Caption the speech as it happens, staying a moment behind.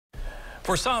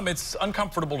For some, it's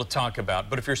uncomfortable to talk about,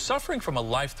 but if you're suffering from a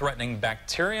life-threatening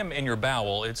bacterium in your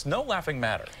bowel, it's no laughing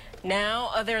matter.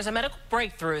 Now, there's a medical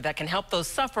breakthrough that can help those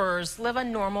sufferers live a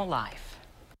normal life.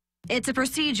 It's a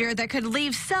procedure that could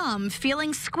leave some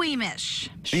feeling squeamish.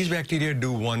 These bacteria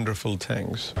do wonderful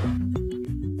things.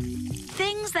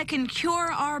 Things that can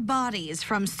cure our bodies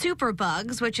from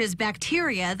superbugs, which is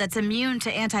bacteria that's immune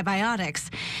to antibiotics.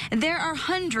 There are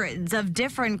hundreds of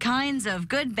different kinds of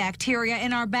good bacteria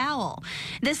in our bowel.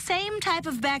 The same type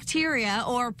of bacteria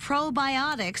or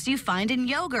probiotics you find in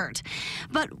yogurt.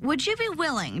 But would you be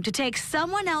willing to take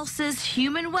someone else's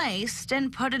human waste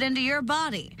and put it into your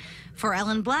body? For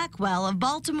Ellen Blackwell of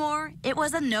Baltimore, it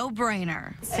was a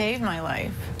no-brainer. Saved my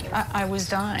life. I was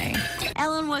dying.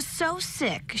 Ellen was so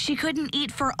sick she couldn't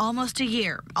eat for almost a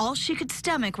year. All she could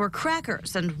stomach were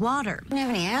crackers and water. I didn't have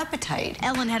any appetite.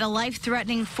 Ellen had a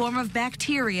life-threatening form of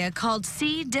bacteria called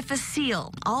C.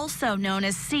 difficile, also known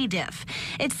as C. diff.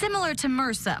 It's similar to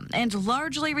MRSA and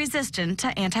largely resistant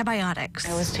to antibiotics.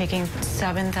 I was taking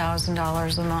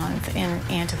 $7,000 a month in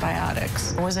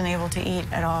antibiotics. I wasn't able to eat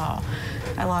at all.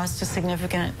 I lost a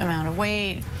significant amount of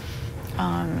weight.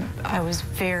 I was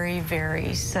very,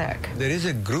 very sick. There is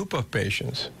a group of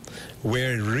patients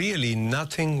where really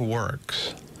nothing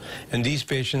works. And these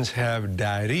patients have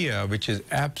diarrhea, which is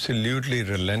absolutely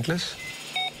relentless.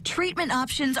 Treatment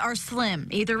options are slim.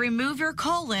 Either remove your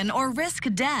colon or risk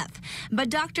death.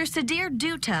 But Dr. Sudhir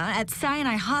Dutta at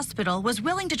Sinai Hospital was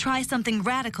willing to try something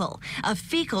radical, a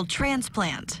fecal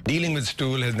transplant. Dealing with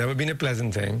stool has never been a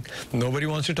pleasant thing. Nobody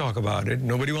wants to talk about it.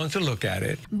 Nobody wants to look at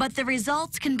it. But the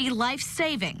results can be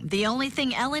life-saving. The only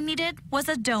thing Ellen needed was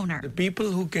a donor. The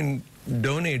people who can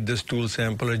donate the stool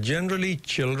sample are generally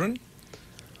children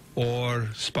or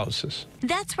spouses.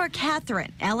 That's where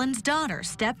Catherine, Ellen's daughter,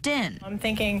 stepped in. I'm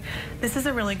thinking, this is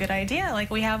a really good idea.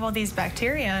 Like, we have all these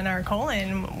bacteria in our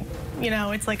colon. You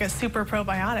know, it's like a super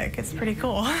probiotic. It's pretty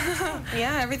cool.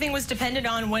 Yeah, everything was dependent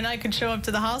on when I could show up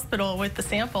to the hospital with the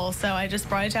sample, so I just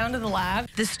brought it down to the lab.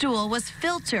 The stool was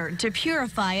filtered to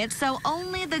purify it so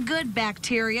only the good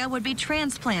bacteria would be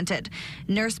transplanted.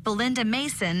 Nurse Belinda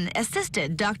Mason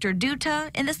assisted Dr.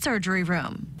 Dutta in the surgery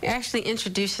room. You're actually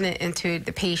introducing it into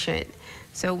the patient.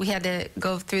 So we had to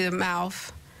go through the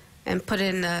mouth and put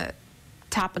it in the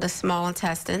top of the small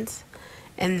intestines,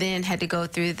 and then had to go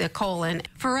through the colon.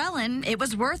 For Ellen, it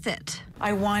was worth it.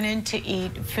 I wanted to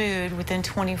eat food within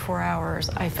 24 hours.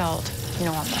 I felt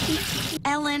normal.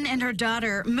 Ellen and her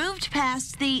daughter moved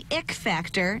past the ick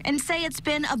factor and say it's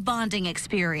been a bonding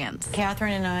experience.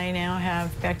 Catherine and I now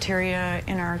have bacteria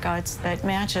in our guts that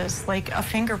matches like a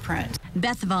fingerprint.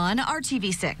 Beth Vaughn,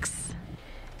 RTV6.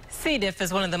 C. diff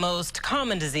is one of the most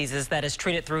common diseases that is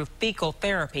treated through fecal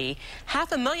therapy.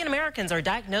 500,000 Americans are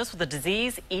diagnosed with the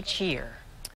disease each year.